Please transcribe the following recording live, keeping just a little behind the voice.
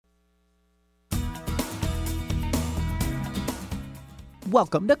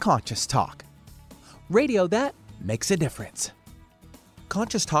Welcome to Conscious Talk, radio that makes a difference.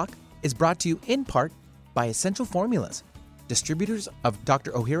 Conscious Talk is brought to you in part by Essential Formulas, distributors of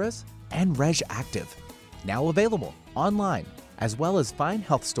Dr. Ohhira's and Reg Active, now available online as well as fine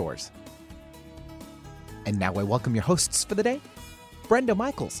health stores. And now I welcome your hosts for the day, Brenda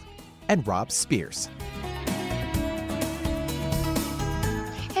Michaels and Rob Spears.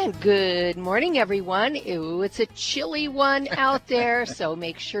 And good morning, everyone. Ooh, it's a chilly one out there, so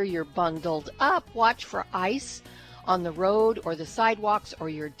make sure you're bundled up. Watch for ice on the road or the sidewalks or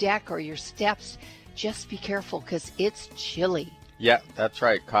your deck or your steps. Just be careful because it's chilly. Yeah, that's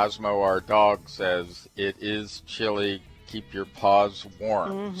right. Cosmo, our dog, says it is chilly. Keep your paws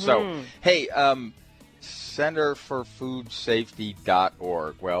warm. Mm-hmm. So, hey,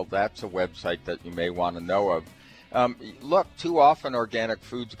 centerforfoodsafety.org. Well, that's a website that you may want to know of. Look, too often organic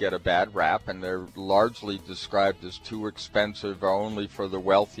foods get a bad rap, and they're largely described as too expensive or only for the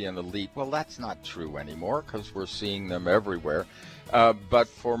wealthy and elite. Well, that's not true anymore because we're seeing them everywhere. But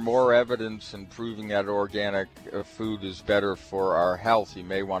for more evidence in proving that organic food is better for our health, you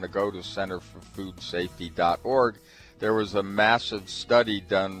may want to go to centerforfoodsafety.org. There was a massive study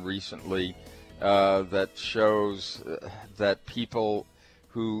done recently that shows that people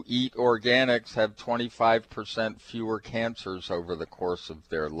who eat organics have 25% fewer cancers over the course of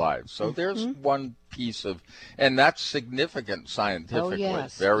their lives. So there's one piece of, and that's significant scientifically,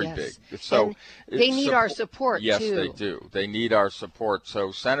 very big. So and they need our support, yes, too. Yes, they do. They need our support.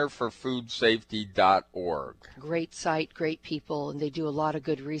 So centerforfoodsafety.org. Great site, great people, and they do a lot of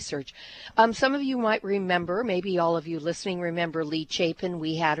good research. Some of you might remember, maybe all of you listening remember Lee Chapin.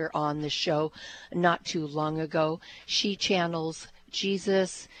 We had her on the show not too long ago. She channels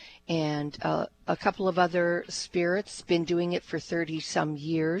Jesus and a couple of other spirits, been doing it for 30-some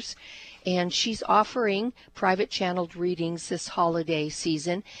years. And she's offering private channeled readings this holiday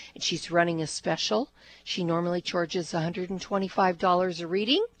season. And she's running a special. She normally charges $125 a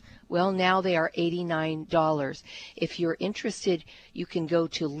reading. Well, now they are $89. If you're interested, you can go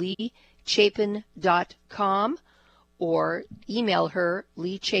to leechapin.com or email her,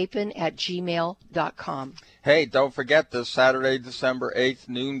 leechapin@gmail.com. Hey, don't forget this Saturday, December 8th,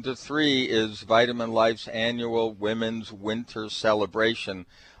 noon to 3 is Vitamin Life's annual Women's Winter Celebration.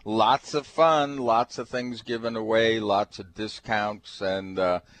 Lots of fun, lots of things given away, lots of discounts, and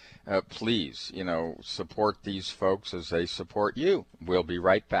please, support these folks as they support you. We'll be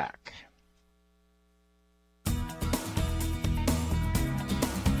right back.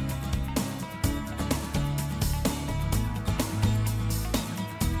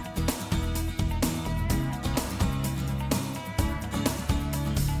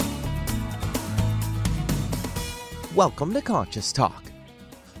 Welcome to Conscious Talk,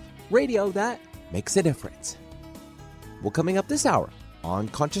 radio that makes a difference. Well, coming up this hour on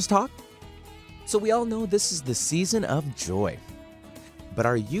Conscious Talk, so we all know this is the season of joy. But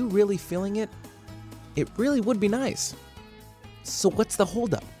are you really feeling it? It really would be nice. So what's the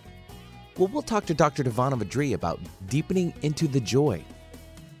holdup? Well, we'll talk to Dr. Devana Vadri about deepening into the joy,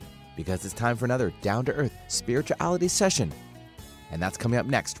 because it's time for another down-to-earth spirituality session. And that's coming up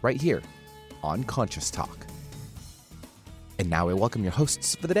next right here on Conscious Talk. And now I welcome your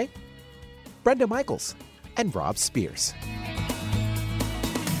hosts for the day, Brenda Michaels and Rob Spears.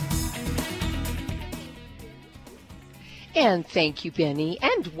 And thank you, Benny.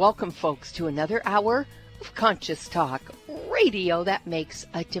 And welcome, folks, to another hour of Conscious Talk, radio that makes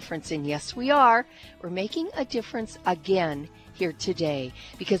a difference. And yes, we are. We're making a difference again here today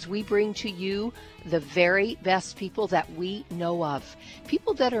because we bring to you the very best people that we know of,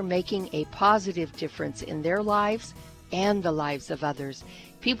 people that are making a positive difference in their lives and the lives of others.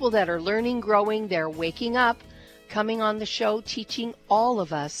 People that are learning, growing, they're waking up, coming on the show, teaching all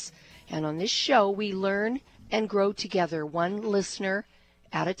of us. And on this show, we learn and grow together, one listener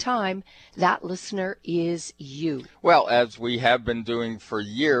at a time. That listener is you. Well, as we have been doing for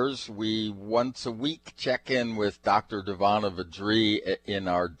years, we once a week check in with Dr. Devana Vadri in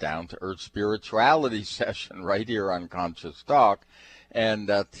our Down-to-Earth Spirituality session right here on Conscious Talk. And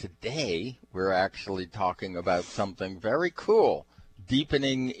today, we're actually talking about something very cool,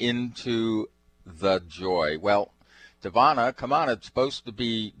 deepening into the joy. Well, Devana, come on, it's supposed to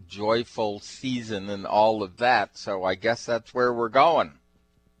be joyful season and all of that, so I guess that's where we're going.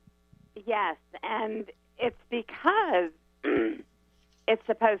 Yes, and it's because it's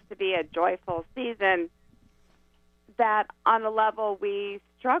supposed to be a joyful season that on a level we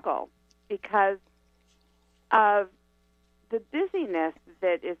struggle because of the busyness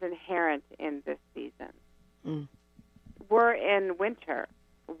that is inherent in this season. We're in winter.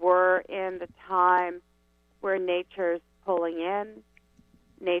 We're in the time where nature's pulling in,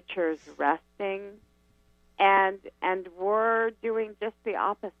 nature's resting, and we're doing just the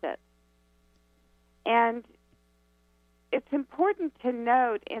opposite. And it's important to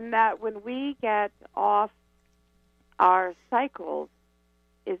note in that when we get off our cycles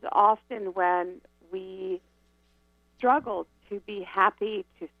is often when we struggle to be happy,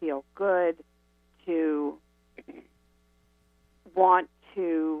 to feel good, to want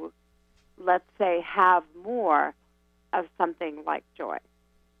to, let's say, have more of something like joy.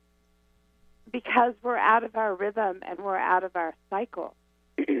 Because we're out of our rhythm and we're out of our cycle.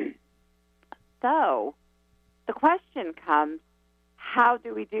 So the question comes, how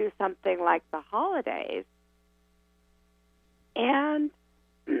do we do something like the holidays and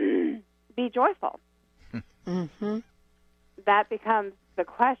be joyful? Mm-hmm. That becomes the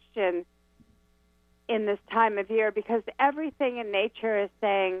question in this time of year, because everything in nature is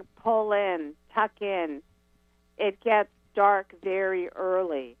saying, pull in, tuck in. It gets dark very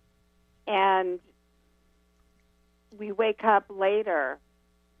early, and we wake up later,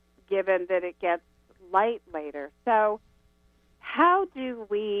 given that it gets light later. So how do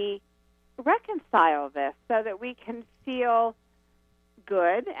we reconcile this so that we can feel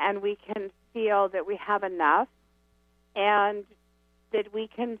good and we can feel that we have enough and that we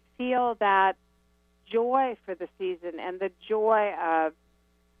can feel that joy for the season and the joy of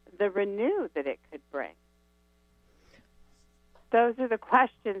the renew that it could bring? Those are the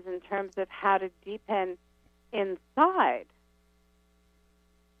questions in terms of how to deepen inside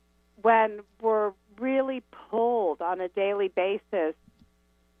when we're really pulled on a daily basis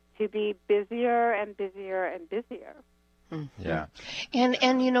to be busier and busier and busier. Mm-hmm. Yeah.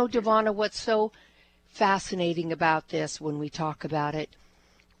 And you know, Devana, what's so fascinating about this when we talk about it,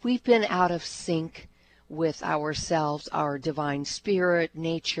 we've been out of sync with ourselves, our divine spirit,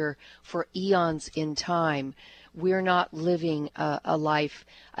 nature, for eons in time. We're not living a life,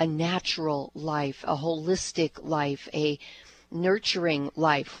 a natural life, a holistic life, a nurturing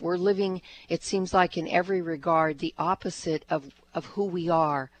life. We're living, it seems like in every regard, the opposite of who we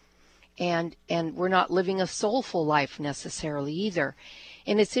are. And we're not living a soulful life necessarily either.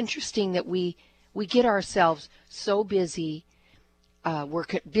 And it's interesting that we get ourselves so busy. We're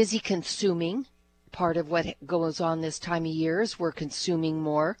busy consuming. Part of what goes on this time of year is we're consuming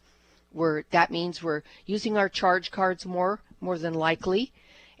more. That means we're using our charge cards more than likely,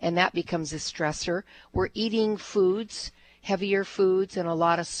 and that becomes a stressor. We're eating foods, heavier foods, and a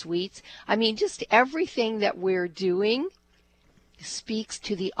lot of sweets. I mean, just everything that we're doing speaks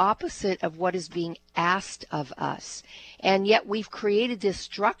to the opposite of what is being asked of us. And yet we've created this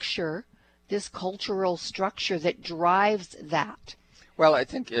structure, this cultural structure that drives that. Well, I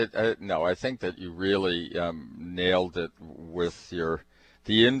think I think that you really nailed it with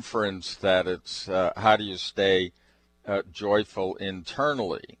the inference that it's how do you stay joyful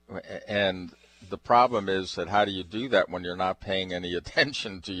internally, and the problem is that how do you do that when you're not paying any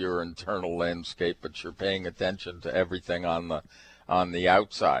attention to your internal landscape, but you're paying attention to everything on the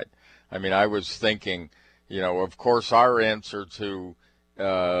outside. I mean, I was thinking, of course, our answer to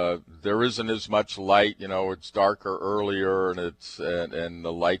there isn't as much light, it's darker earlier and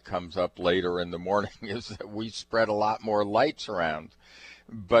the light comes up later in the morning is that we spread a lot more lights around.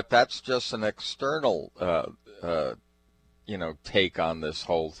 But that's just an external, take on this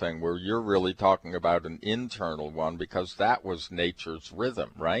whole thing, where you're really talking about an internal one, because that was nature's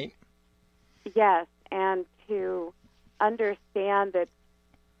rhythm, right? Yes, and to understand that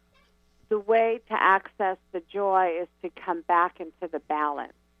the way to access the joy is to come back into the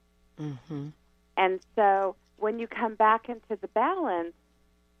balance. Mm-hmm. And so when you come back into the balance,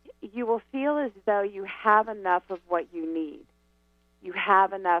 you will feel as though you have enough of what you need. You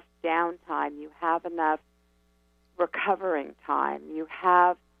have enough downtime. You have enough recovering time. You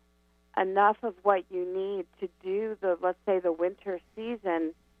have enough of what you need to do let's say, the winter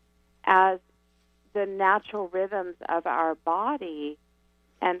season as the natural rhythms of our body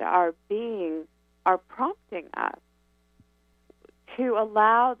and our being are prompting us to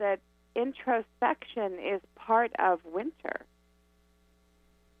allow that introspection is part of winter.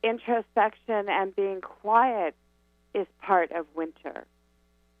 Introspection and being quiet is part of winter.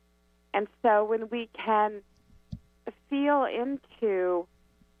 And so when we can feel into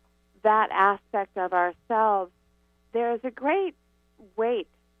that aspect of ourselves, there's a great weight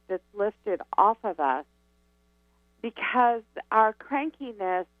that's lifted off of us, because our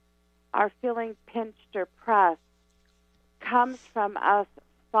crankiness, our feeling pinched or pressed, comes from us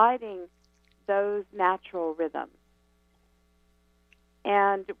fighting those natural rhythms.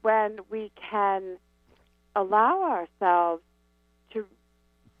 And when we can allow ourselves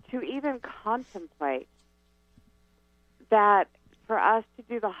to even contemplate that, for us to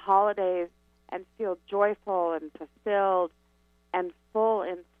do the holidays and feel joyful and fulfilled and full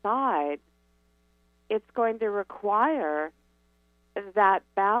inside, it's going to require that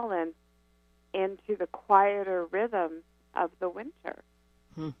balance into the quieter rhythm of the winter.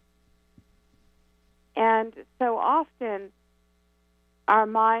 And so often our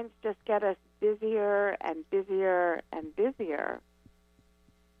minds just get us busier and busier and busier,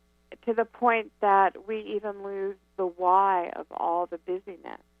 to the point that we even lose the why of all the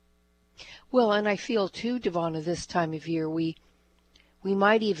busyness. Well, and I feel too, Devana, this time of year we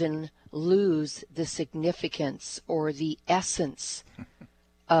might even lose the significance or the essence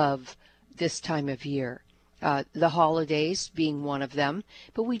of this time of year. The holidays being one of them,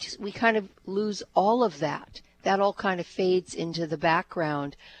 but we kind of lose all of that. That all kind of fades into the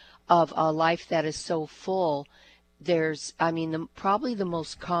background of a life that is so full. Probably the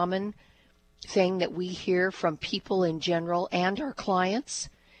most common thing that we hear from people in general and our clients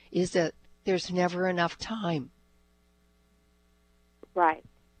is that there's never enough time. Right.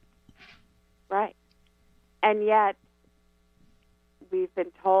 And yet, we've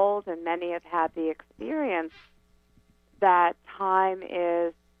been told, and many have had the experience, that time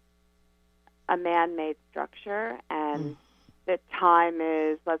is a man-made structure, and that time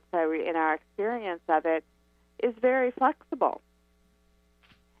is, let's say, in our experience of it, is very flexible.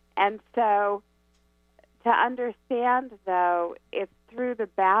 And so, to understand, though, it's through the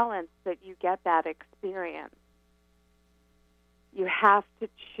balance that you get that experience. You have to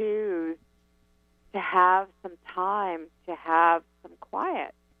choose to have some time, to have some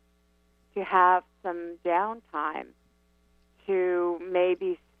quiet, to have some downtime, to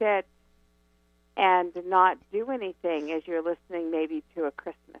maybe sit and not do anything as you're listening maybe to a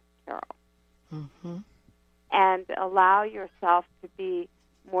Christmas carol. And allow yourself to be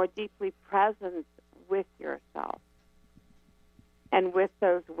more deeply present with yourself and with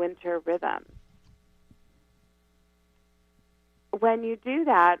those winter rhythms. When you do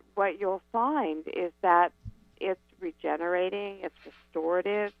that, what you'll find is that it's regenerating, it's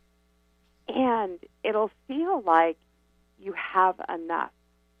restorative, and it'll feel like you have enough.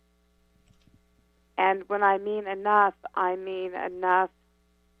 And when I mean enough time,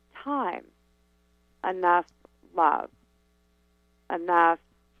 enough love, enough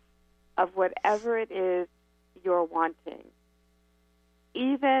of whatever it is you're wanting.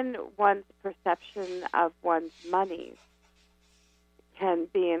 Even one's perception of one's money can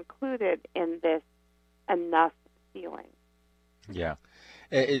be included in this enough feeling. Yeah.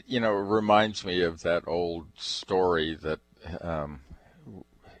 It reminds me of that old story that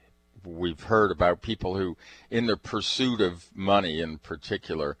we've heard about people who, in the pursuit of money in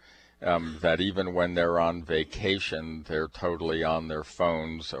particular, that even when they're on vacation, they're totally on their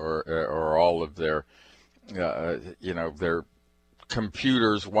phones or all of their, their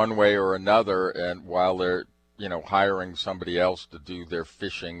computers one way or another, and while they're hiring somebody else to do their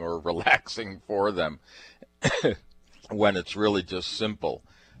fishing or relaxing for them, when it's really just simple.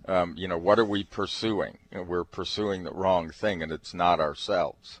 What are we pursuing? We're pursuing the wrong thing, and it's not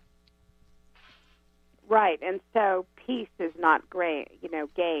ourselves. Right, and so peace is not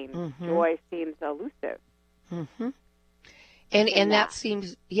gain. Joy seems elusive. And that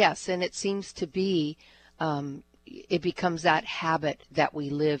seems, yes, and it seems to be, it becomes that habit that we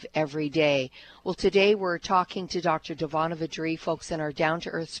live every day. Well, today we're talking to Dr. Devana Vadri, folks, in our Down to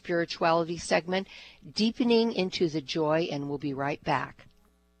Earth Spirituality segment, deepening into the joy, and we'll be right back.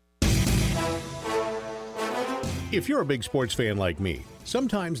 If you're a big sports fan like me,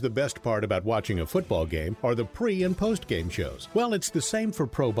 sometimes the best part about watching a football game are the pre- and post-game shows. Well, it's the same for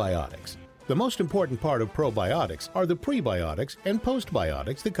probiotics. The most important part of probiotics are the prebiotics and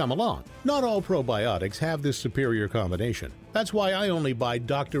postbiotics that come along. Not all probiotics have this superior combination. That's why I only buy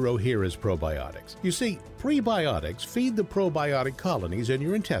Dr. Ohhira's probiotics. You see, prebiotics feed the probiotic colonies in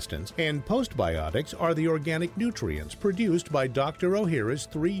your intestines, and postbiotics are the organic nutrients produced by Dr. Ohhira's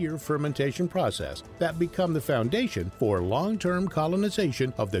 3-year fermentation process that become the foundation for long-term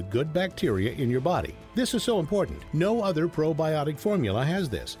colonization of the good bacteria in your body. This is so important. No other probiotic formula has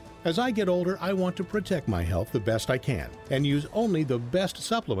this. As I get older, I want to protect my health the best I can and use only the best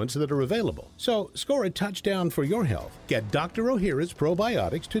supplements that are available. So score a touchdown for your health. Get Dr. Ohhira's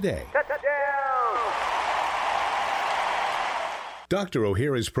probiotics today. Touchdown! Dr.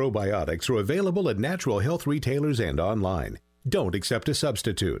 Ohhira's probiotics are available at natural health retailers and online. Don't accept a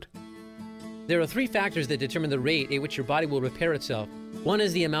substitute. There are 3 factors that determine the rate at which your body will repair itself. 1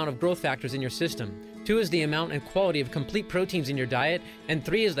 is the amount of growth factors in your system. 2 is the amount and quality of complete proteins in your diet, and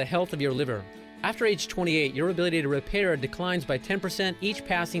 3 is the health of your liver. After age 28, your ability to repair declines by 10% each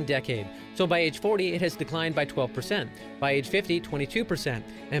passing decade. So by age 40, it has declined by 12%. By age 50, 22%.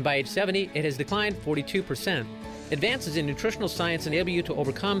 And by age 70, it has declined 42%. Advances in nutritional science enable you to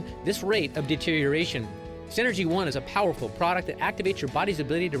overcome this rate of deterioration. Synergy One is a powerful product that activates your body's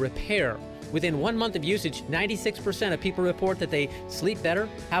ability to repair. Within 1 month of usage, 96% of people report that they sleep better,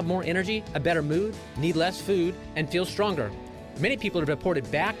 have more energy, a better mood, need less food, and feel stronger. Many people have reported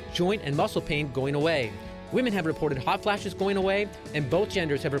back, joint, and muscle pain going away. Women have reported hot flashes going away, and both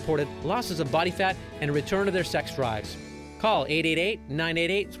genders have reported losses of body fat and a return of their sex drives. Call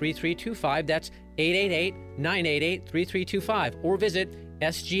 888-988-3325. That's 888-988-3325. Or visit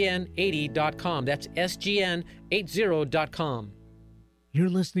sgn80.com. That's sgn80.com. You're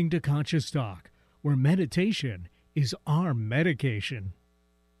listening to Conscious Talk, where meditation is our medication.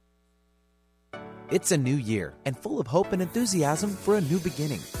 It's a new year and full of hope and enthusiasm for a new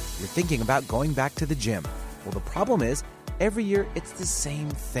beginning. You're thinking about going back to the gym. Well, the problem is, every year it's the same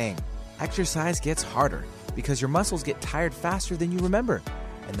thing. Exercise gets harder because your muscles get tired faster than you remember.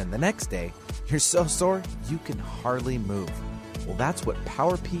 And then the next day, you're so sore you can hardly move. Well, that's what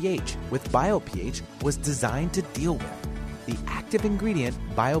Power pH with BioPH was designed to deal with. The active ingredient,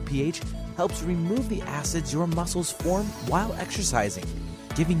 BioPH, helps remove the acids your muscles form while exercising,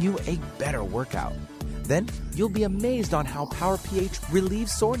 giving you a better workout. Then you'll be amazed on how Power pH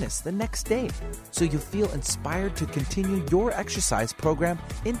relieves soreness the next day, so you feel inspired to continue your exercise program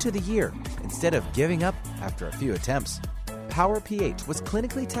into the year instead of giving up after a few attempts. Power pH was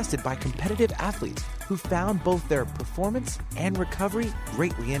clinically tested by competitive athletes who found both their performance and recovery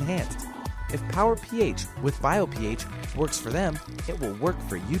greatly enhanced. If Power pH with BioPH works for them, it will work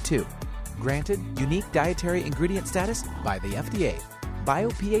for you too. Granted unique dietary ingredient status by the FDA.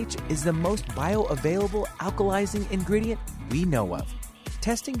 BioPH is the most bioavailable alkalizing ingredient we know of.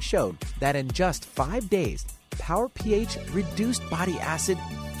 Testing showed that in just 5 days, Power pH reduced body acid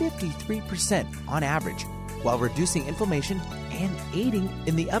 53% on average, while reducing inflammation and aiding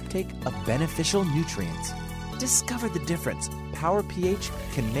in the uptake of beneficial nutrients. Discover the difference Power pH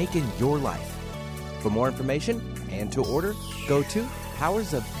can make in your life. For more information and to order, go to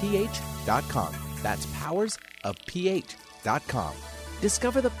powersofph.com. That's powersofph.com.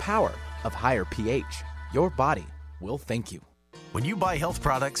 Discover the power of higher pH. Your body will thank you. When you buy health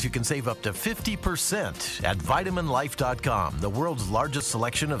products, you can save up to 50% at VitaminLife.com, the world's largest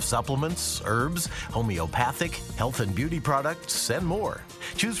selection of supplements, herbs, homeopathic, health and beauty products, and more.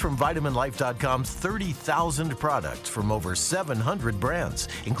 Choose from VitaminLife.com's 30,000 products from over 700 brands,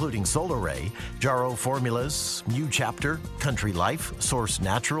 including Solaray, Jarrow Formulas, New Chapter, Country Life, Source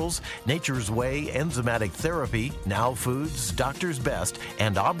Naturals, Nature's Way, Enzymatic Therapy, Now Foods, Doctor's Best,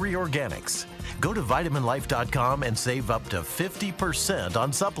 and Aubrey Organics. Go to VitaminLife.com and save up to 50%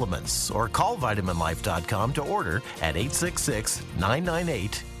 on supplements, or call VitaminLife.com to order at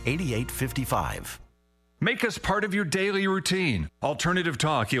 866-998-8855. Make us part of your daily routine. Alternative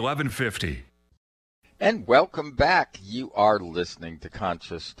Talk 1150. And welcome back. You are listening to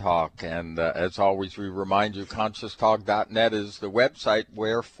Conscious Talk. And as always, we remind you, ConsciousTalk.net is the website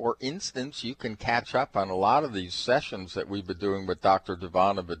where, for instance, you can catch up on a lot of these sessions that we've been doing with Dr.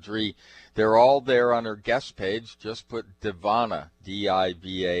 Divana Vadri. They're all there on her guest page. Just put Divana,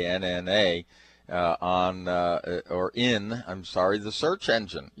 D-I-V-A-N-N-A, the search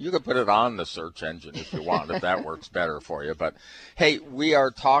engine. You can put it on the search engine if you want, if that works better for you. But, hey, we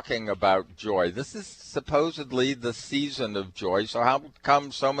are talking about joy. This is supposedly the season of joy, so how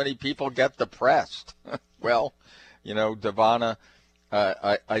come so many people get depressed? Well, you know, Divana,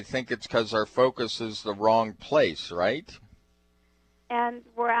 I think it's because our focus is the wrong place, right? And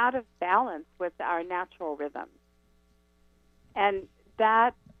we're out of balance with our natural rhythms. And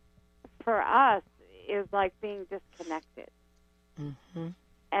that, for us, is like being disconnected. Mm-hmm.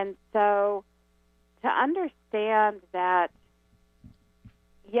 And so to understand that,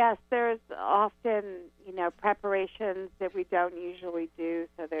 yes, there's often, you know, preparations that we don't usually do,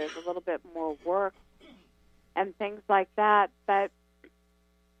 so there's a little bit more work and things like that, but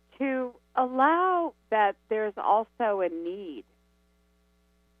to allow that there's also a need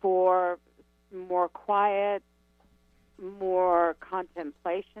for more quiet, more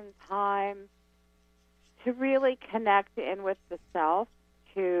contemplation time, to really connect in with the self,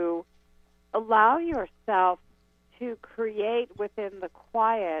 to allow yourself to create within the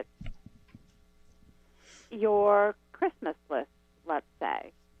quiet your Christmas list, let's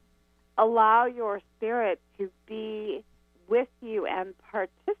say. Allow your spirit to be with you and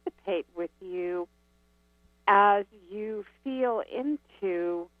participate with you as you feel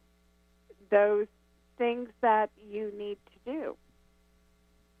into those things that you need to do.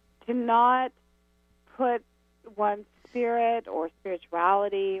 To not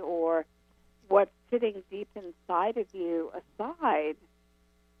side of you aside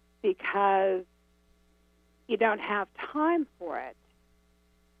because you don't have time for it.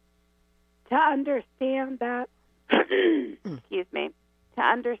 To understand that, excuse me, to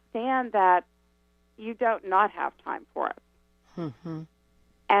understand that you don't not have time for it. Mm-hmm.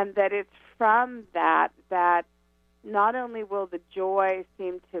 And that it's from that not only will the joy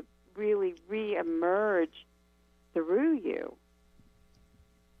seem to really reemerge through you,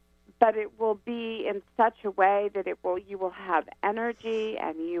 but it will be in such a way that you will have energy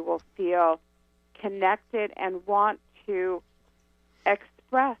and you will feel connected and want to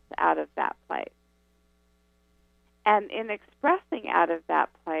express out of that place. And in expressing out of that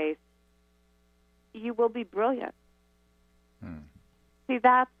place, you will be brilliant. See,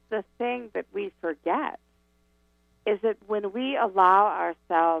 that's the thing that we forget, is that when we allow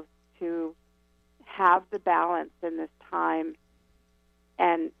ourselves to have the balance in this time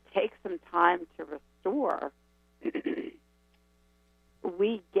and take some time to restore,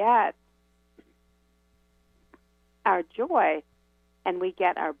 we get our joy and we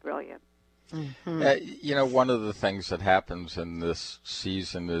get our brilliance. Mm-hmm. One of the things that happens in this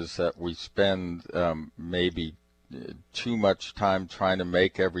season is that we spend maybe too much time trying to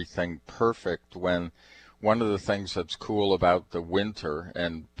make everything perfect, when one of the things that's cool about the winter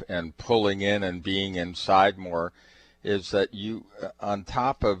and pulling in and being inside more is that you, on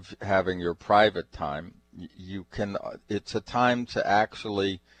top of having your private time, it's a time to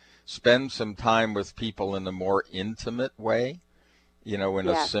actually spend some time with people in a more intimate way, in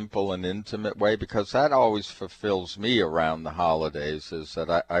a simple and intimate way, because that always fulfills me around the holidays, is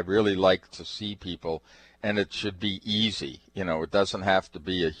that I really like to see people, and it should be easy. It doesn't have to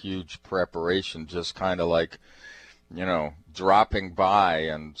be a huge preparation, just kind of like, dropping by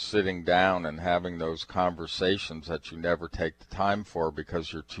and sitting down and having those conversations that you never take the time for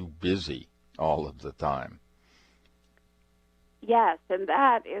because you're too busy all of the time. Yes, and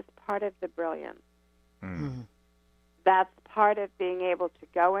that is part of the brilliance. Mm-hmm. That's part of being able to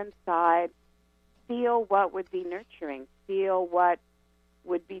go inside, feel what would be nurturing, feel what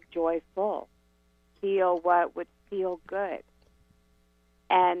would be joyful, feel what would feel good,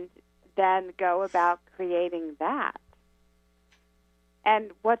 and then go about creating that.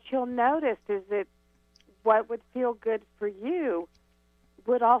 And what you'll notice is that what would feel good for you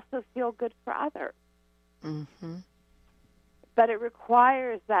would also feel good for others. Mm-hmm. But it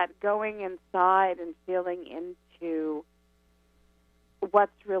requires that going inside and feeling into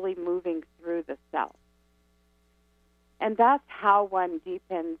what's really moving through the self. And that's how one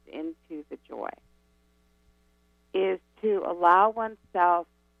deepens into the joy, is to allow oneself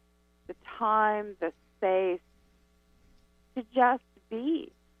the time, the space, to just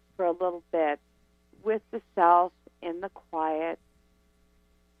be for a little bit with the self in the quiet,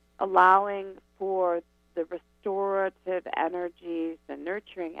 allowing for the restorative energies, the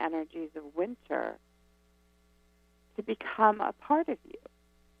nurturing energies of winter to become a part of you.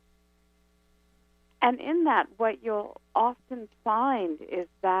 And in that, what you'll often find is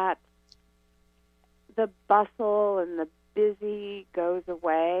that the bustle and the busy goes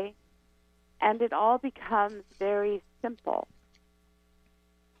away, and it all becomes very simple.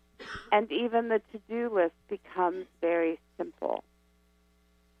 And even the to-do list becomes very simple.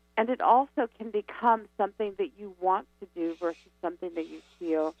 And it also can become something that you want to do versus something that you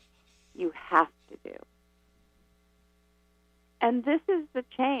feel you have to do. And this is the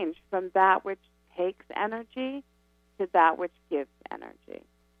change from that which takes energy to that which gives energy.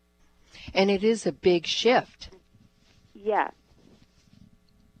 And it is a big shift. Yes.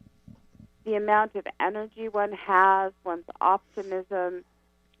 The amount of energy one has, one's optimism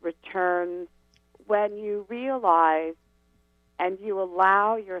returns when you realize and you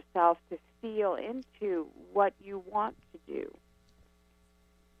allow yourself to feel into what you want to do,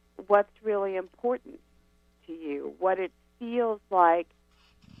 what's really important to you, what it feels like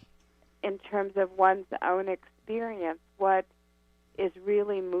in terms of one's own experience, what is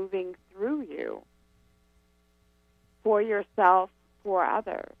really moving through you for yourself, for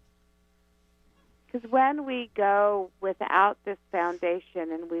others. Because when we go without this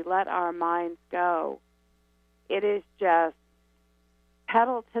foundation and we let our minds go, it is just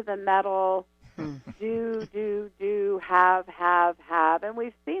pedal to the metal, do, have. And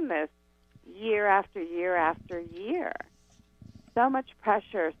we've seen this year after year after year. So much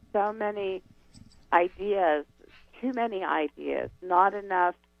pressure, so many ideas, too many ideas, not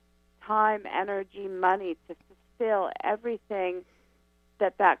enough time, energy, money to fulfill everything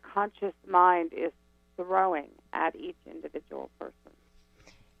that conscious mind is throwing at each individual person.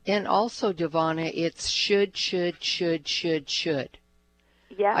 And also, Devana, it's should.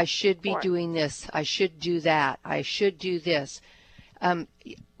 Yes, I should be doing this. I should do that. I should do this.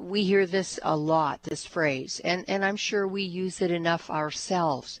 We hear this a lot, this phrase, and I'm sure we use it enough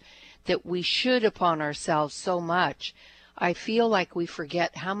ourselves that we should upon ourselves so much. I feel like we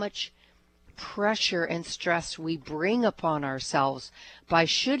forget how much pressure and stress we bring upon ourselves by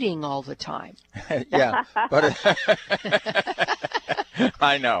shoulding all the time. Yeah, but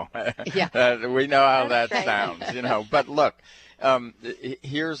I know. Yeah. We know how That's that right. sounds, But look,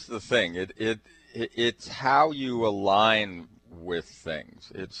 here's the thing. It's how you align with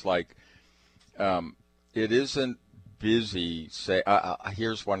things. It's like it isn't busy.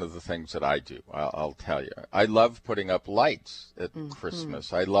 Here's one of the things that I do. I'll tell you. I love putting up lights at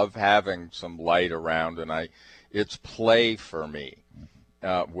Christmas. I love having some light around, and it's play for me.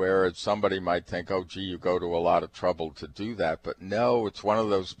 Whereas somebody might think, oh, gee, you go to a lot of trouble to do that. But no, it's one of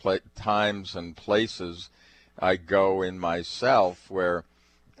those times and places I go in myself where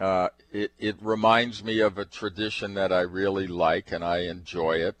it reminds me of a tradition that I really like, and I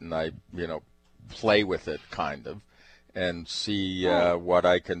enjoy it, and I, play with it kind of, and see what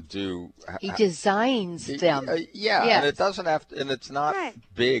I can do. He designs them. Yeah, Yes. and it doesn't have to, and it's not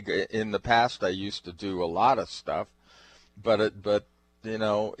big. In the past, I used to do a lot of stuff, but it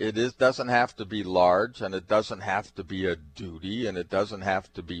doesn't have to be large, and it doesn't have to be a duty, and it doesn't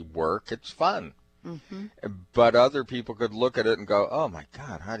have to be work. It's fun. Mm-hmm. But other people could look at it and go, oh my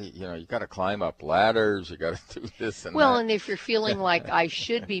God, how do you got to climb up ladders, you got to do this and Well, that. and if you're feeling like I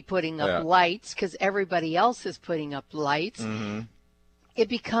should be putting up lights because everybody else is putting up lights, it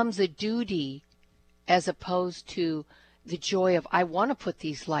becomes a duty as opposed to the joy of, I want to put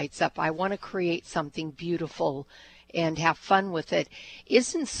these lights up. I want to create something beautiful and have fun with it.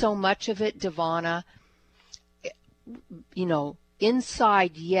 Isn't so much of it, Devana,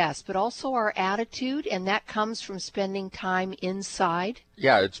 inside, yes, but also our attitude, and that comes from spending time inside?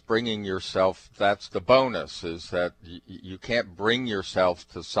 Yeah, it's bringing yourself, that's the bonus, is that you can't bring yourself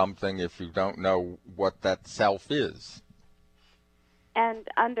to something if you don't know what that self is. And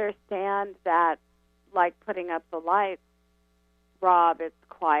understand that, like putting up the lights, Rob, it's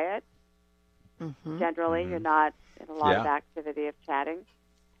quiet. Generally, you're not in a lot of activity of chatting.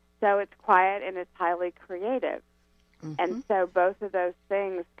 So it's quiet and it's highly creative. And so both of those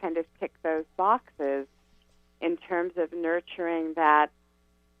things kind of tick those boxes in terms of nurturing that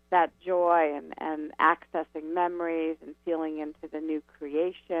joy and accessing memories and feeling into the new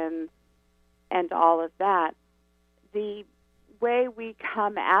creations and all of that. The way we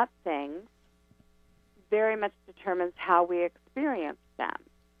come at things very much determines how we experience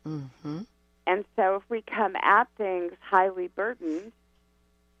them. And so if we come at things highly burdened,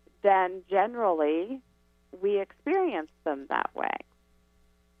 then generally we experience them that way.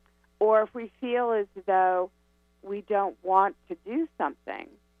 Or if we feel as though we don't want to do something,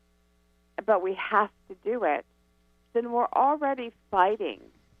 but we have to do it, then we're already fighting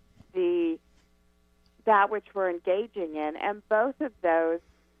that which we're engaging in, and both of those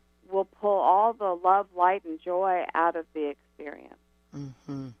will pull all the love, light, and joy out of the experience.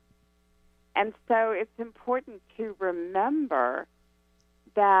 And so it's important to remember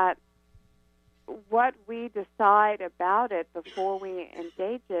that what we decide about it before we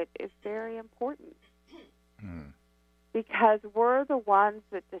engage it is very important. Because we're the ones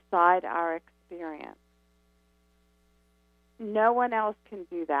that decide our experience. No one else can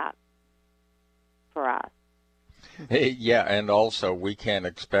do that for us. Yeah, and also we can't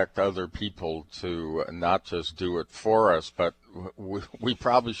expect other people to not just do it for us, but we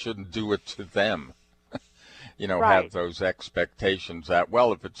probably shouldn't do it to them. Have those expectations that,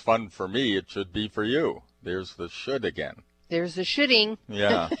 well, if it's fun for me, it should be for you. There's the should again. There's the shoulding.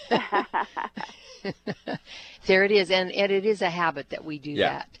 Yeah. There it is, and it is a habit that we do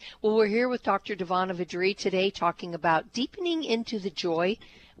that. Well, we're here with Dr. Devana Vidri today talking about deepening into the joy.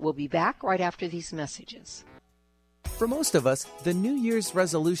 We'll be back right after these messages. For most of us, the New Year's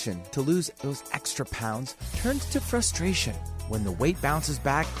resolution to lose those extra pounds turns to frustration when the weight bounces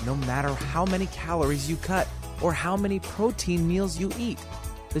back no matter how many calories you cut or how many protein meals you eat.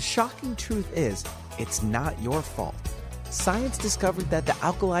 The shocking truth is, it's not your fault. Science discovered that the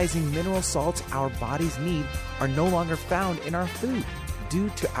alkalizing mineral salts our bodies need are no longer found in our food due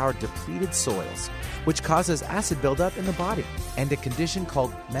to our depleted soils, which causes acid buildup in the body and a condition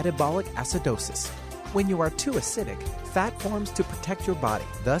called metabolic acidosis. When you are too acidic, fat forms to protect your body.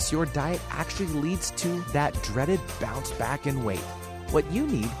 Thus, your diet actually leads to that dreaded bounce back in weight. What you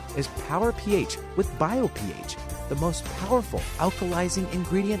need is Power pH with BioPH, the most powerful alkalizing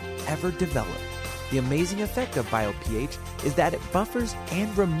ingredient ever developed. The amazing effect of BioPH is that it buffers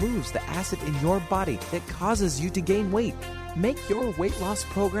and removes the acid in your body that causes you to gain weight. Make your weight loss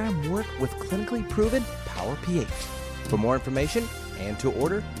program work with clinically proven Power pH. For more information and to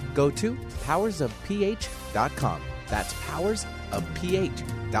order, go to powersofph.com. That's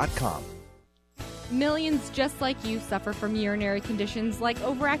powersofph.com. Millions just like you suffer from urinary conditions like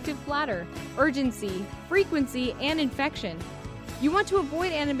overactive bladder, urgency, frequency, and infection. You want to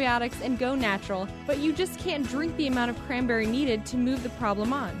avoid antibiotics and go natural, but you just can't drink the amount of cranberry needed to move the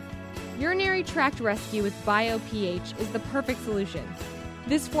problem on. Urinary Tract Rescue with BioPH is the perfect solution.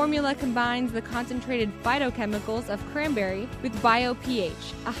 This formula combines the concentrated phytochemicals of cranberry with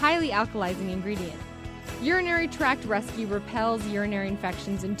BioPH, a highly alkalizing ingredient. Urinary Tract Rescue repels urinary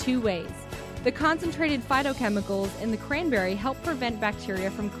infections in 2 ways. The concentrated phytochemicals in the cranberry help prevent bacteria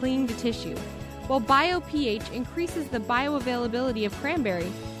from clinging to tissue, while BioPH increases the bioavailability of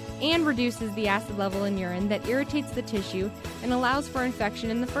cranberry and reduces the acid level in urine that irritates the tissue and allows for infection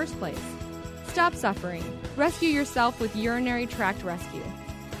in the first place. Stop suffering. Rescue yourself with Urinary Tract Rescue.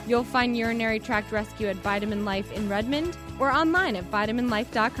 You'll find Urinary Tract Rescue at Vitamin Life in Redmond or online at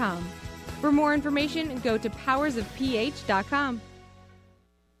vitaminlife.com. For more information, go to powersofph.com.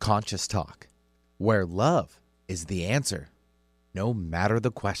 Conscious Talk, where love is the answer, no matter the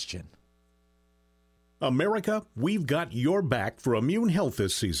question. America, we've got your back for immune health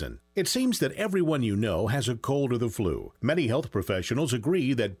this season. It seems that everyone you know has a cold or the flu. Many health professionals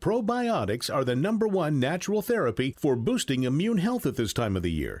agree that probiotics are the #1 natural therapy for boosting immune health at this time of the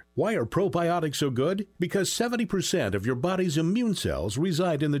year. Why are probiotics so good? Because 70% of your body's immune cells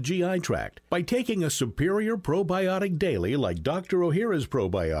reside in the GI tract. By taking a superior probiotic daily like Dr. Ohhira's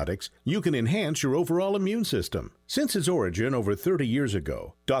probiotics, you can enhance your overall immune system. Since its origin over 30 years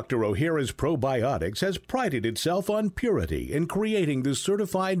ago, Dr. Ohhira's probiotics has prided itself on purity in creating the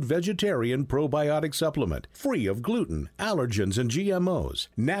certified vegetarian probiotic supplement, free of gluten, allergens, and GMOs.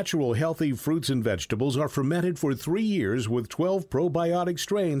 Natural healthy fruits and vegetables are fermented for 3 years with 12 probiotic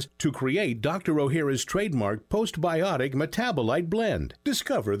strains to create Dr. Ohhira's trademark postbiotic metabolite blend.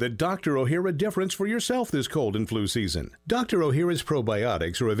 Discover the Dr. Ohhira difference for yourself this cold and flu season. Dr. Ohhira's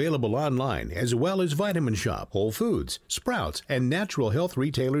probiotics are available online as well as Vitamin Shop, Whole Foods, Sprouts, and natural health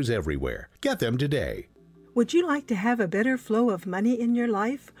retailers everywhere. Get them today. Would you like to have a better flow of money in your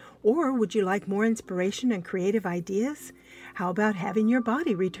life? Or would you like more inspiration and creative ideas? How about having your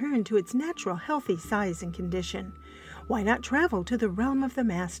body return to its natural healthy size and condition? Why not travel to the realm of the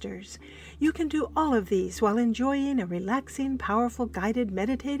masters? You can do all of these while enjoying a relaxing, powerful, guided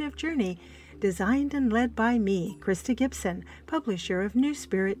meditative journey designed and led by me, Krista Gibson, publisher of New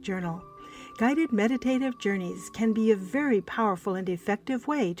Spirit Journal. Guided meditative journeys can be a very powerful and effective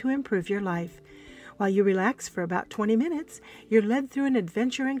way to improve your life. While you relax for about 20 minutes, you're led through an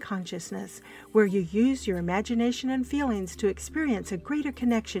adventure in consciousness where you use your imagination and feelings to experience a greater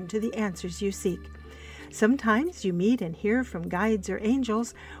connection to the answers you seek. Sometimes you meet and hear from guides or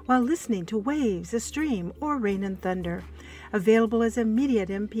angels while listening to waves, a stream, or rain and thunder. Available as immediate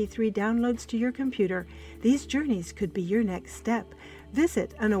MP3 downloads to your computer, these journeys could be your next step.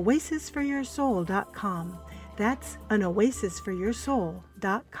 Visit anoasisforyoursoul.com. That's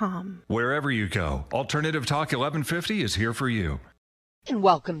anoasisforyoursoul.com. Wherever you go, Alternative Talk 1150 is here for you. And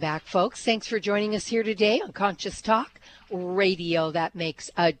welcome back, folks. Thanks for joining us here today on Conscious Talk, radio that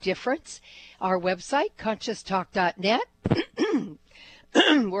makes a difference. Our website, conscioustalk.net.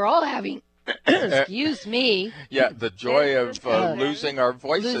 We're all having, excuse me. Yeah, the joy of losing our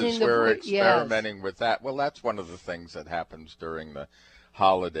voices. We're experimenting with that. Well, that's one of the things that happens during the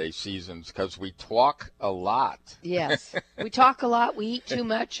holiday seasons because we talk a lot. Yes, we talk a lot. We eat too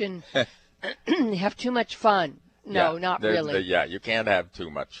much and have too much fun. No, not really. You can't have too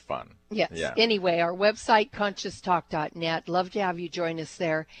much fun. Yes. Yeah. Anyway, our website, conscioustalk.net. Love to have you join us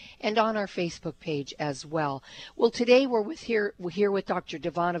there and on our Facebook page as well. Well, today we're here with Dr.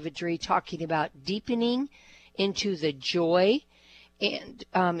 Devana Vadri talking about deepening into the joy. And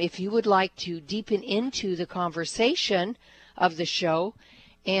if you would like to deepen into the conversation of the show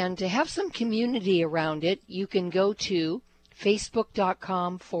and to have some community around it, you can go to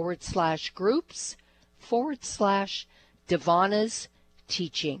facebook.com/groups/Devana's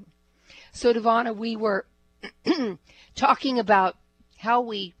teaching. So, Devana, we were talking about how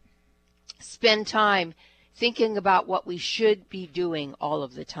we spend time thinking about what we should be doing all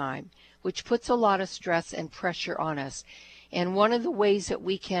of the time, which puts a lot of stress and pressure on us. And one of the ways that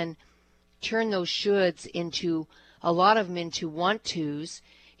we can turn those shoulds into a lot of them into want-tos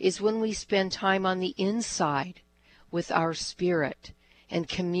is when we spend time on the inside with our spirit and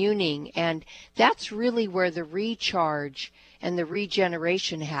communing, and that's really where the recharge and the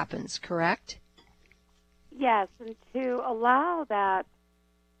regeneration happens, correct? Yes, and to allow that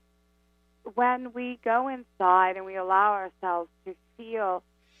when we go inside and we allow ourselves to feel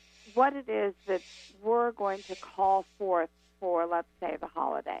what it is that we're going to call forth for, let's say, the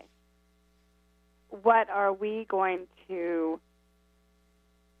holiday. What are we going to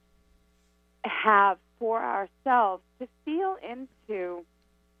have for ourselves to feel into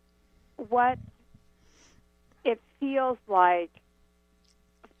what it feels like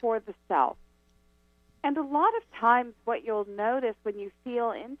for the self? And a lot of times what you'll notice when you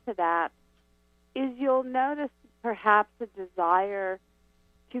feel into that is you'll notice perhaps a desire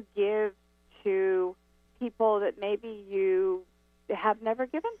to give to people that maybe you have never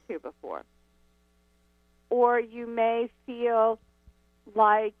given to before. Or you may feel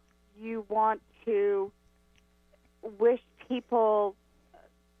like you want to wish people,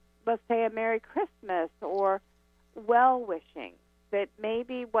 let's say, a Merry Christmas or well-wishing, that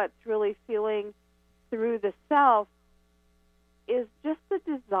maybe what's really feeling through the self is just a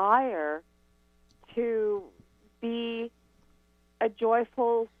desire to be a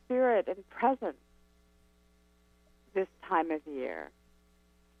joyful spirit and presence this time of year.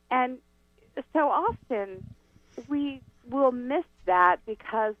 And so often we will miss that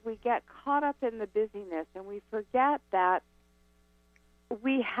because we get caught up in the busyness and we forget that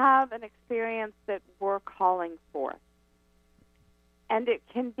we have an experience that we're calling forth. And it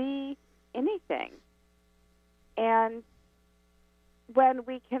can be anything. And when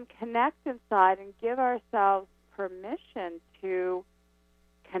we can connect inside and give ourselves permission to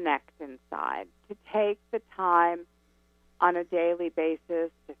connect inside, to take the time on a daily basis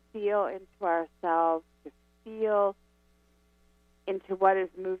to feel into ourselves, to feel into what is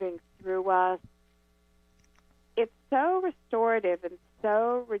moving through us, it's so restorative and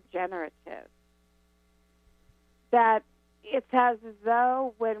so regenerative that it's as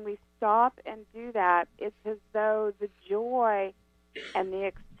though when we stop and do that, it's as though the joy and the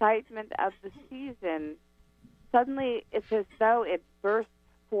excitement of the season, suddenly it's as though it bursts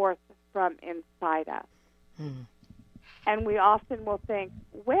forth from inside us. Mm. And we often will think,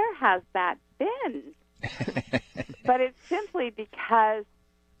 where has that been? But it's simply because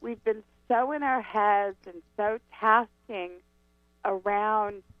we've been so in our heads and so tasking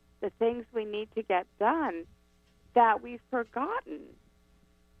around the things we need to get done that we've forgotten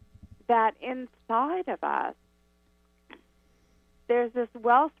that inside of us there's this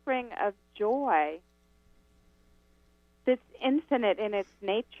wellspring of joy that's infinite in its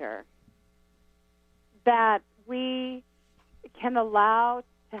nature that we can allow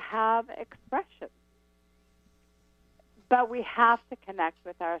to have expression. But we have to connect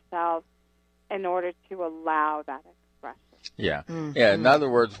with ourselves in order to allow that expression. Yeah. Mm-hmm. Yeah. In other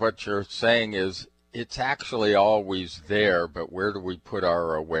words, what you're saying is it's actually always there, but where do we put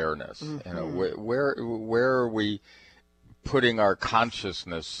our awareness? Mm-hmm. You know, where are we putting our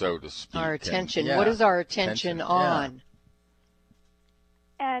consciousness, so to speak? Our attention. And, what is our attention on?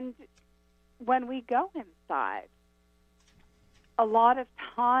 Yeah. And when we go inside, a lot of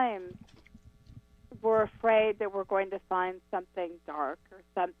times we're afraid that we're going to find something dark or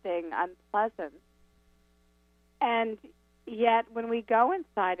something unpleasant. And yet when we go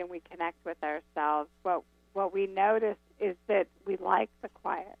inside and we connect with ourselves, what we notice is that we like the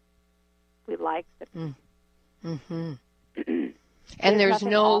quiet. We like the peace. Mm-hmm. And there's nothing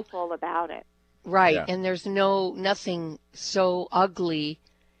no awful about it. Right, Yeah. and there's nothing so ugly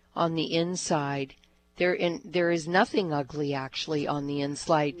on the inside. There is nothing ugly actually on the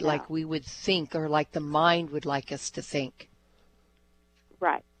inside, No. like we would think, or like the mind would like us to think.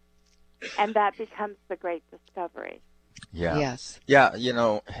 Right. And that becomes the great discovery. Yeah. Yes. Yeah, you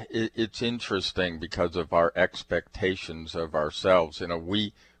know, it's interesting because of our expectations of ourselves. You know,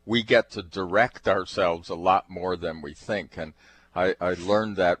 we get to direct ourselves a lot more than we think, and I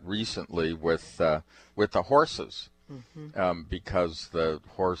learned that recently with the horses. Mm-hmm. Because the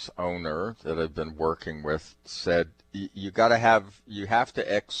horse owner that I've been working with said you have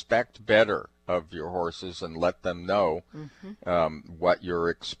to expect better of your horses and let them know what you're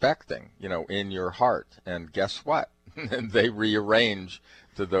expecting, you know, in your heart. And guess what? They rearrange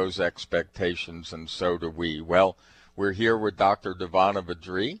to those expectations, and so do we. Well, we're here with Dr. Devana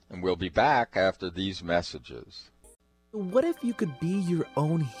Vadri, and we'll be back after these messages. What if you could be your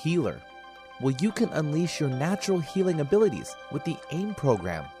own healer? Well, you can unleash your natural healing abilities with the AIM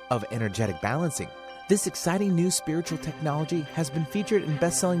program of energetic balancing. This exciting new spiritual technology has been featured in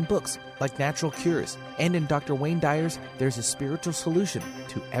best-selling books like Natural Cures, and in Dr. Wayne Dyer's There's a Spiritual Solution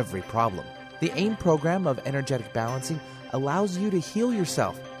to Every Problem. The AIM program of energetic balancing allows you to heal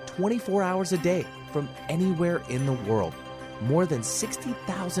yourself 24 hours a day from anywhere in the world. More than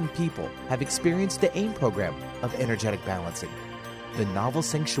 60,000 people have experienced the AIM program of energetic balancing. The novel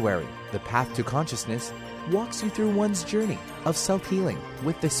Sanctuary, The Path to Consciousness, walks you through one's journey of self-healing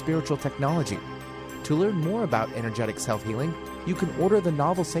with the spiritual technology. To learn more about energetic self-healing, you can order the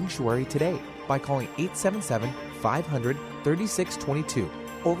novel Sanctuary today by calling 877-500-3622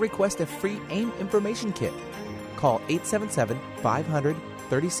 or request a free AIM information kit. Call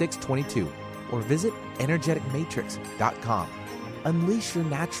 877-500-3622 or visit energeticmatrix.com. Unleash your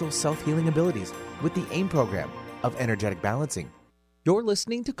natural self-healing abilities with the AIM program of energetic balancing. You're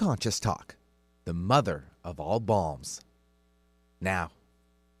listening to Conscious Talk, the mother of all balms. Now,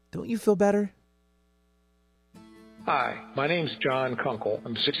 don't you feel better? Hi, my name's John Kunkel.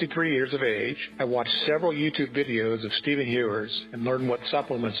 I'm 63 years of age. I watched several YouTube videos of Stephen Hewers and learned what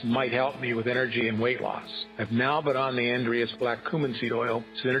supplements might help me with energy and weight loss. I've now been on the Andreas Black Cumin Seed Oil,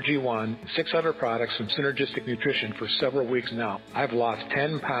 Synergy One, and 6 other products from Synergistic Nutrition for several weeks now. I've lost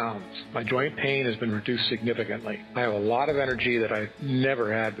 10 pounds. My joint pain has been reduced significantly. I have a lot of energy that I've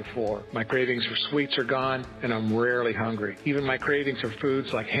never had before. My cravings for sweets are gone, and I'm rarely hungry. Even my cravings for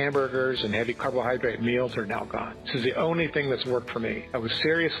foods like hamburgers and heavy carbohydrate meals are now gone. This is the only thing that's worked for me. I was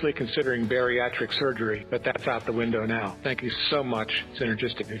seriously considering bariatric surgery, but that's out the window now. Thank you so much,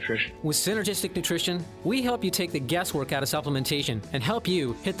 Synergistic Nutrition. With Synergistic Nutrition, we help you take the guesswork out of supplementation and help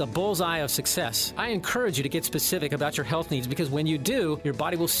you hit the bullseye of success. I encourage you to get specific about your health needs because when you do, your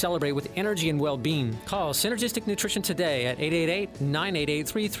body will celebrate with energy and well-being. Call Synergistic Nutrition today at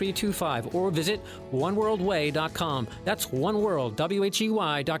 888-988-3325 or visit oneworldway.com. That's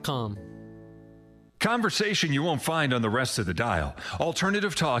oneworld.com. Conversation you won't find on the rest of the dial.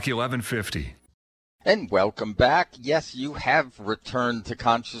 Alternative Talk 1150. And welcome back. Yes, you have returned to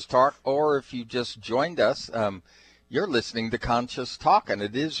Conscious Talk, or if you just joined us, you're listening to Conscious Talk, and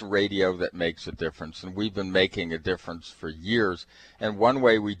it is radio that makes a difference, and we've been making a difference for years. And one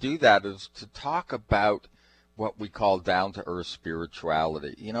way we do that is to talk about what we call down-to-earth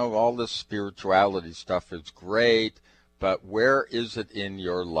spirituality. You know, all this spirituality stuff is great, but where is it in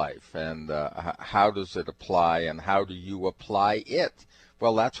your life, and how does it apply, and how do you apply it?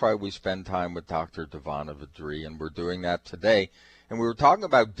 Well, that's why we spend time with Dr. Devana Vadri, and we're doing that today. And we were talking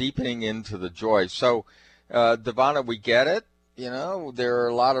about deepening into the joy. So, Devana, we get it. You know, there are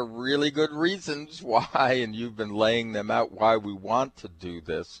a lot of really good reasons why, and you've been laying them out, why we want to do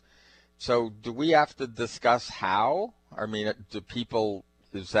this. So do we have to discuss how? I mean, do people...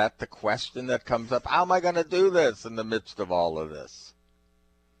 Is that the question that comes up? How am I going to do this in the midst of all of this?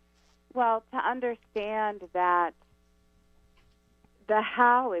 Well, to understand that the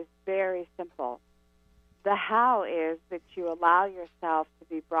how is very simple. The how is that you allow yourself to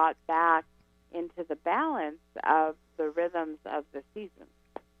be brought back into the balance of the rhythms of the seasons.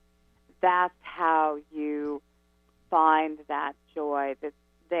 That's how you find that joy that's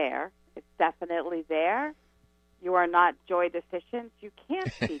there. It's definitely there. You are not joy deficient. You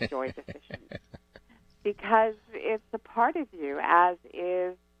can't be joy deficient because it's a part of you, as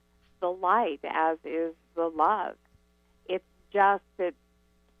is the light, as is the love. It's just that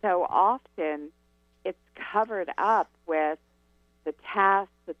so often it's covered up with the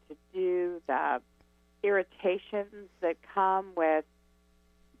tasks, the to-do, the irritations that come with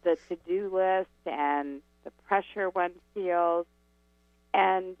the to-do list and the pressure one feels.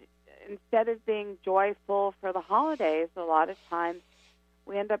 And instead of being joyful for the holidays, a lot of times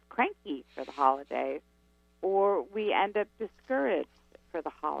we end up cranky for the holidays, or we end up discouraged for the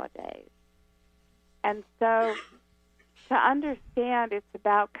holidays. And so to understand, it's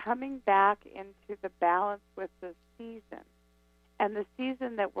about coming back into the balance with the season. And the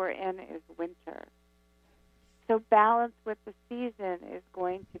season that we're in is winter. So balance with the season is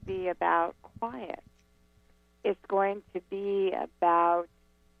going to be about quiet. It's going to be about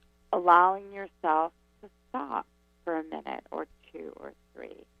allowing yourself to stop for a minute or two or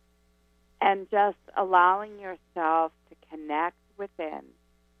three, and just allowing yourself to connect within.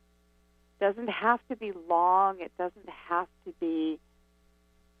 Doesn't have to be long. It doesn't have to be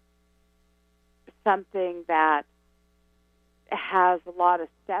something that has a lot of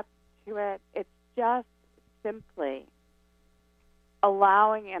steps to it. It's just simply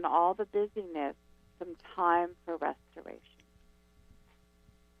allowing in all the busyness some time for restoration,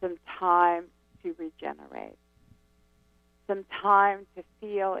 some time to regenerate, some time to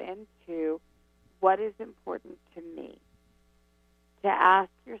feel into what is important to me, to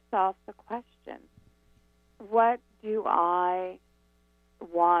ask yourself the question, what do I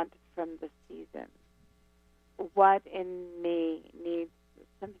want from the season? What in me needs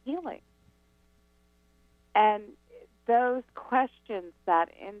some healing? And those questions, that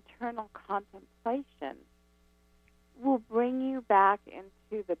internal contemplation, will bring you back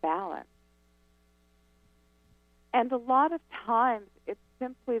into the balance. And a lot of times it's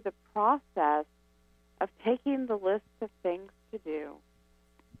simply the process of taking the list of things to do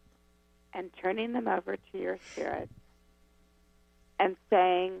and turning them over to your spirit and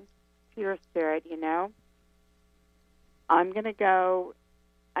saying to your spirit, you know, I'm going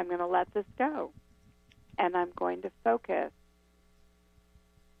to let this go, and I'm going to focus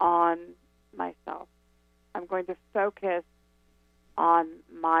on myself. I'm going to focus on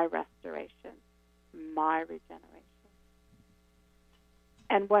my restoration, my regeneration.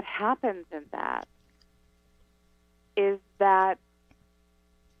 And what happens in that is that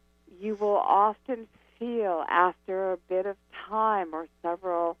you will often feel after a bit of time or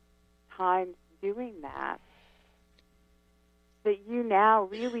several times doing that you now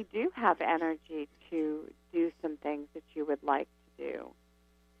really do have energy to do some things that you would like to do.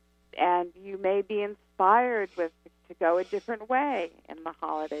 And you may be inspired to go a different way in the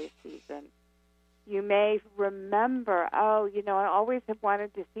holiday season. You may remember, oh, you know, I always have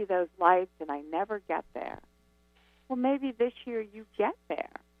wanted to see those lights and I never get there. Well, maybe this year you get there.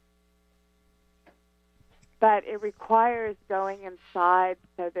 But it requires going inside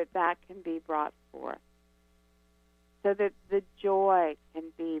so that can be brought forth, so that the joy can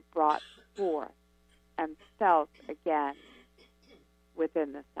be brought forth and felt again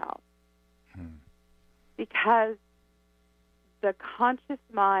within the self. Because the conscious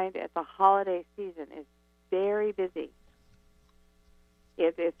mind at the holiday season is very busy.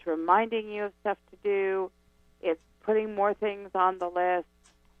 It's reminding you of stuff to do. It's putting more things on the list.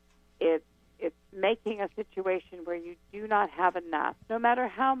 It's making a situation where you do not have enough. No matter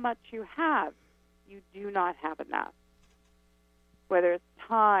how much you have, you do not have enough. Whether it's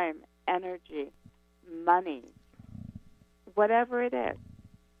time, energy, money, whatever it is,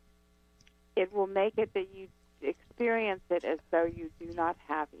 it will make it that you experience it as though you do not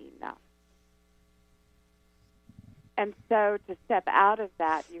have enough. And so to step out of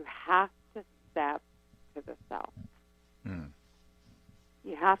that, you have to step to the self.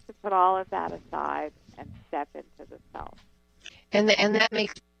 You have to put all of that aside and step into the self. And that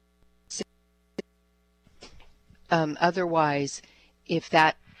makes otherwise, if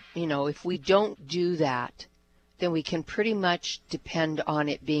we don't do that, then we can pretty much depend on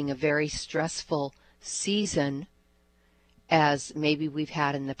it being a very stressful season, as maybe we've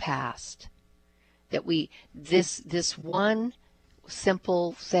had in the past. That this one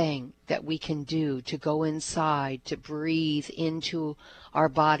simple thing that we can do to go inside, to breathe into our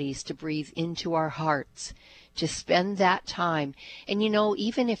bodies, to breathe into our hearts, to spend that time. And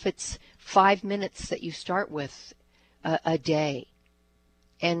even if it's 5 minutes that you start with a day,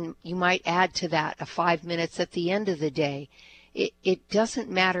 and you might add to that a 5 minutes at the end of the day, it doesn't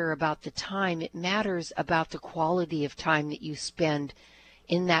matter about the time. It matters about the quality of time that you spend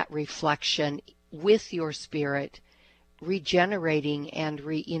in that reflection with your spirit, regenerating and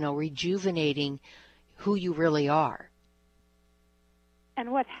rejuvenating who you really are.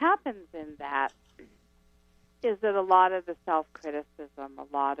 And what happens in that is that a lot of the self-criticism,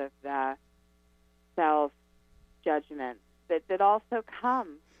 a lot of the self-judgment that also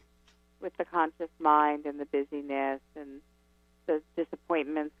comes with the conscious mind and the busyness and the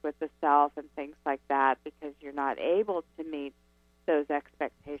disappointments with the self and things like that, because you're not able to meet those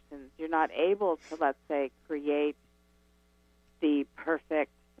expectations. You're not able to, let's say, create the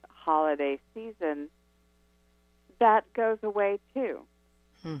perfect holiday season. That goes away too.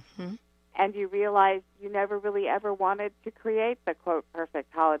 Mm-hmm. And you realize you never really ever wanted to create the, quote,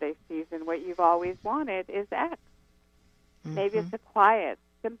 perfect holiday season. What you've always wanted is X. Mm-hmm. Maybe it's a quiet,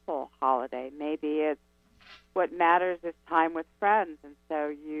 simple holiday. Maybe it's what matters is time with friends, and so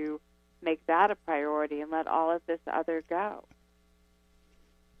you make that a priority and let all of this other go.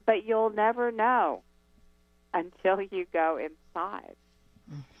 But you'll never know until you go inside.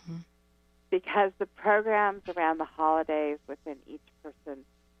 Mm-hmm. Because the programs around the holidays within each person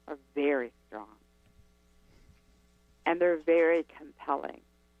are very strong. And they're very compelling,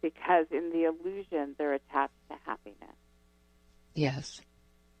 because in the illusion they're attached to happiness. Yes.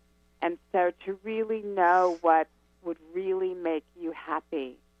 And so to really know what would really make you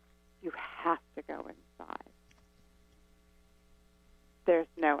happy, you have to go inside. There's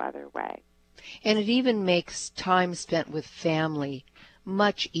no other way. And it even makes time spent with family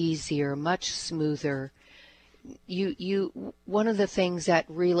much easier, much smoother. One of the things that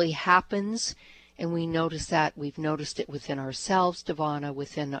really happens, and we've noticed it within ourselves, Devana,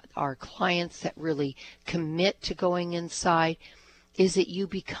 within our clients that really commit to going inside, is that you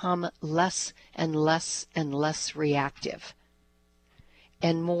become less and less and less reactive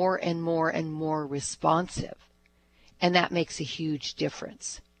and more and more and more responsive. And that makes a huge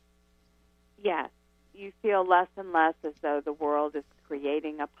difference. Yes. you feel less and less as though the world is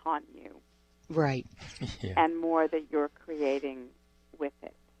creating upon you. Right. Yeah. And more that you're creating with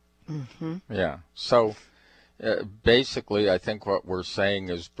it. Mm-hmm. Yeah. So basically, I think what we're saying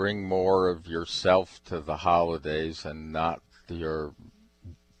is bring more of yourself to the holidays and not your,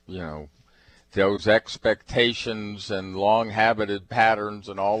 those expectations and long-habited patterns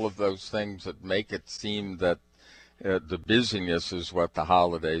and all of those things that make it seem that the busyness is what the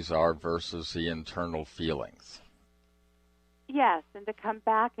holidays are versus the internal feelings. Yes, and to come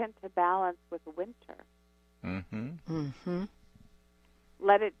back into balance with winter. Mm-hmm. Mm-hmm.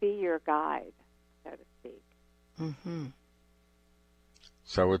 Let it be your guide, so to speak. Mm-hmm.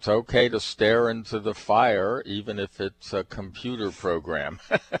 So it's okay to stare into the fire, even if it's a computer program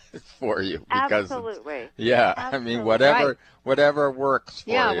for you. Because absolutely. Yeah, Absolutely. I mean, whatever Right. whatever works for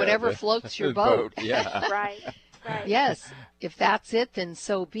you. Yeah, whatever floats your boat. Yeah. Right. Yes, if that's it, then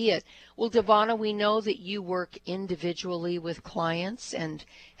so be it. Well, Devana, we know that you work individually with clients and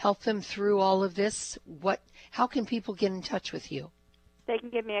help them through all of this. How can people get in touch with you? They can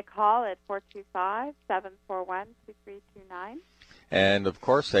give me a call at 425-741-2329. And, of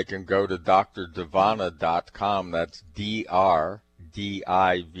course, they can go to drdivana.com. That's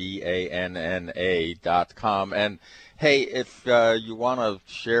DRDIVANNA.com. And, hey, if you want to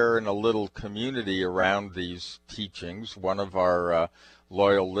share in a little community around these teachings, one of our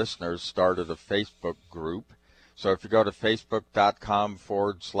loyal listeners started a Facebook group. So if you go to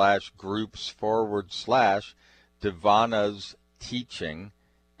facebook.com/groups/Divana's teaching,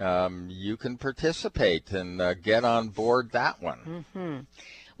 you can participate and get on board that one. Mm-hmm.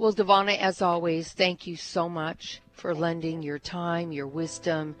 Well, Devana, as always, thank you so much for lending your time, your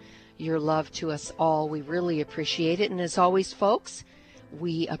wisdom, your love to us all. We really appreciate it. And as always, folks,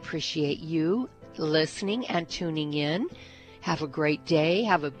 we appreciate you listening and tuning in. Have a great day.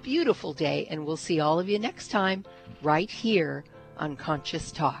 Have a beautiful day. And we'll see all of you next time right here on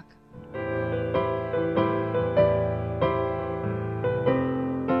Conscious Talk.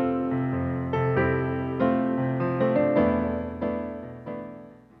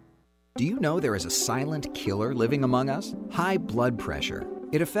 Do you know there is a silent killer living among us? High blood pressure.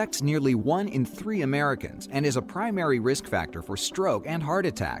 It affects nearly 1 in 3 Americans and is a primary risk factor for stroke and heart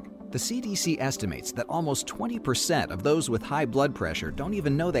attack. The CDC estimates that almost 20% of those with high blood pressure don't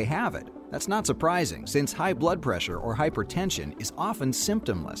even know they have it. That's not surprising, since high blood pressure or hypertension is often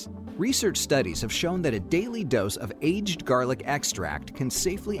symptomless. Research studies have shown that a daily dose of aged garlic extract can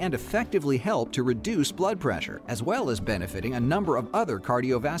safely and effectively help to reduce blood pressure, as well as benefiting a number of other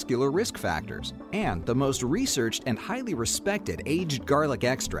cardiovascular risk factors. And the most researched and highly respected aged garlic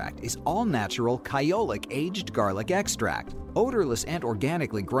extract is all-natural Kyolic aged garlic extract. Odorless and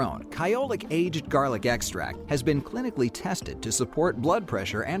organically grown, Kyolic aged garlic extract has been clinically tested to support blood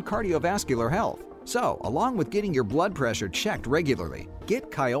pressure and cardiovascular health. So, along with getting your blood pressure checked regularly,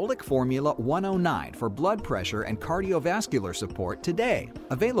 get Kyolic Formula 109 for blood pressure and cardiovascular support today.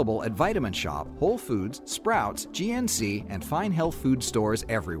 Available at Vitamin Shop, Whole Foods, Sprouts, GNC, and fine health food stores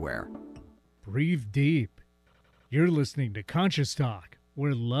everywhere. Breathe deep. You're listening to Conscious Talk,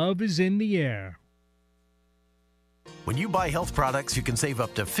 where love is in the air. When you buy health products, you can save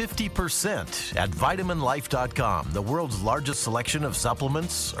up to 50% at VitaminLife.com, the world's largest selection of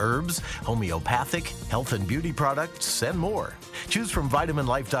supplements, herbs, homeopathic, health and beauty products, and more. Choose from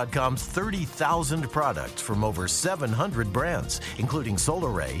VitaminLife.com's 30,000 products from over 700 brands, including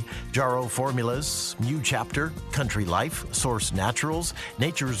Solaray, Jarrow Formulas, New Chapter, Country Life, Source Naturals,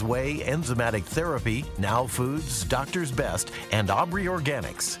 Nature's Way, Enzymatic Therapy, Now Foods, Doctor's Best, and Aubrey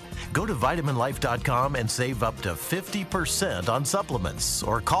Organics. Go to VitaminLife.com and save up to 50% on supplements,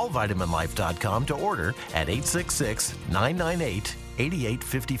 or call VitaminLife.com to order at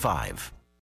 866-998-8855.